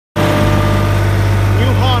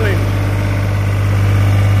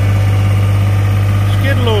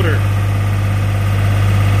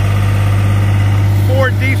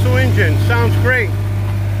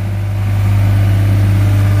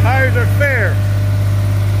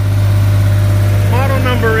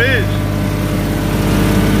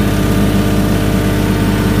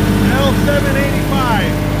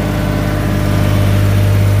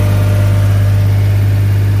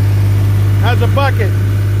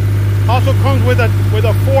Also comes with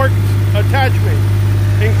a forked attachment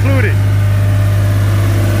included.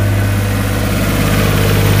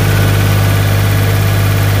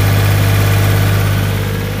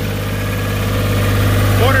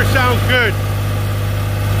 Motor sounds good.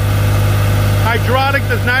 Hydraulic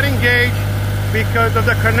does not engage because of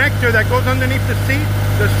the connector that goes underneath the seat.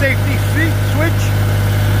 The safety seat switch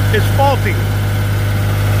is faulty.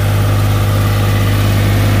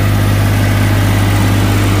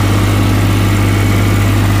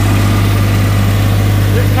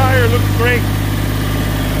 This tire looks great.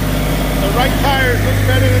 The right tire looks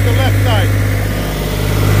better than the left side.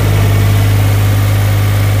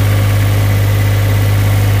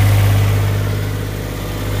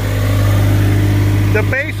 The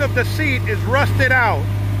base of the seat is rusted out,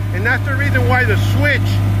 and that's the reason why the switch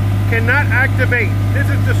cannot activate. This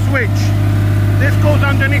is the switch. This goes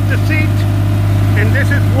underneath the seat, and this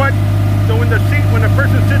is what, so when the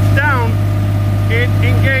person sits down, it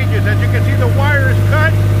engages. As you can see, the wire is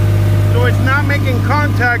cut, so it's not making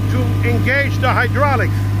contact to engage the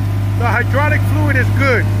hydraulics. The hydraulic fluid is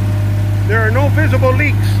good. There are no visible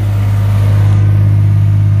leaks.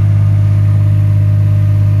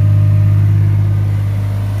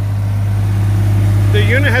 The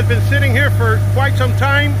unit has been sitting here for quite some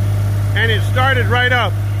time, and it started right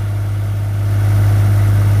up.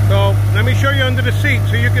 So let me show you under the seat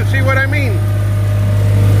so you can see what I mean.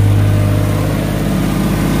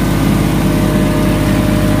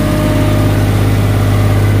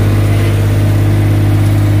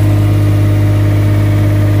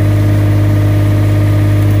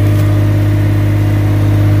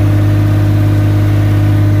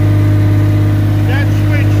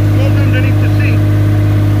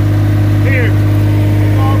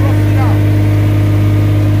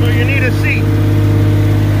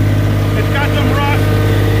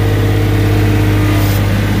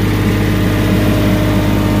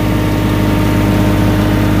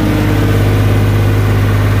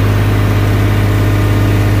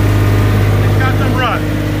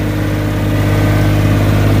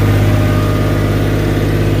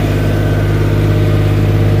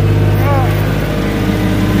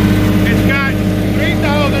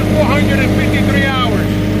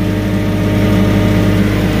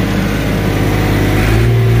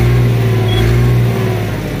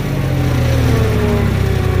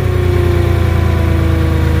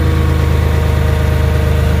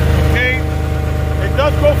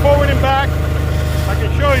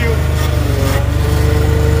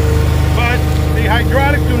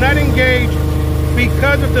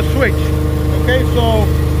 Because of the switch. Okay, so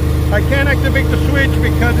I can't activate the switch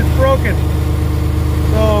because it's broken.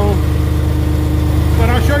 So, but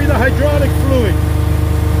I'll show you the hydraulic fluid.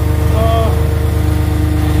 I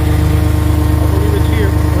believe it's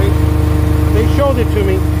here. Wait, they showed it to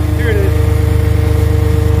me. Here it is.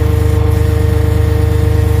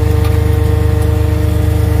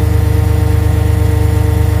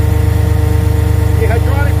 The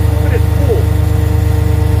hydraulic fluid is full.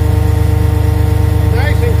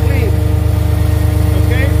 Nice and clean.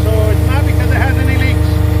 Okay, so it's not because it has any leaks.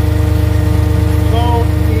 So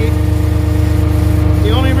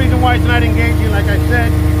the only reason why it's not engaging, like I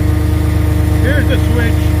said, here's the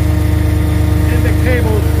switch, and the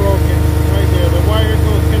cable is broken right there. The wire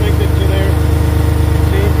goes connected to there.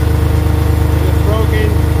 See? And it's broken,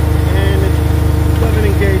 and it doesn't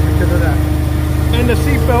engage because of that. And the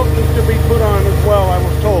seat belt needs to be put on as well, I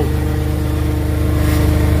was told.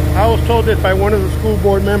 I was told this by one of the school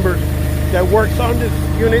board members that works on this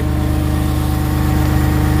unit.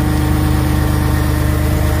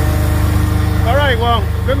 All right, well,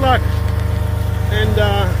 good luck. And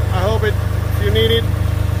I hope if you need it,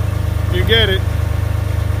 you get it.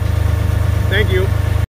 Thank you.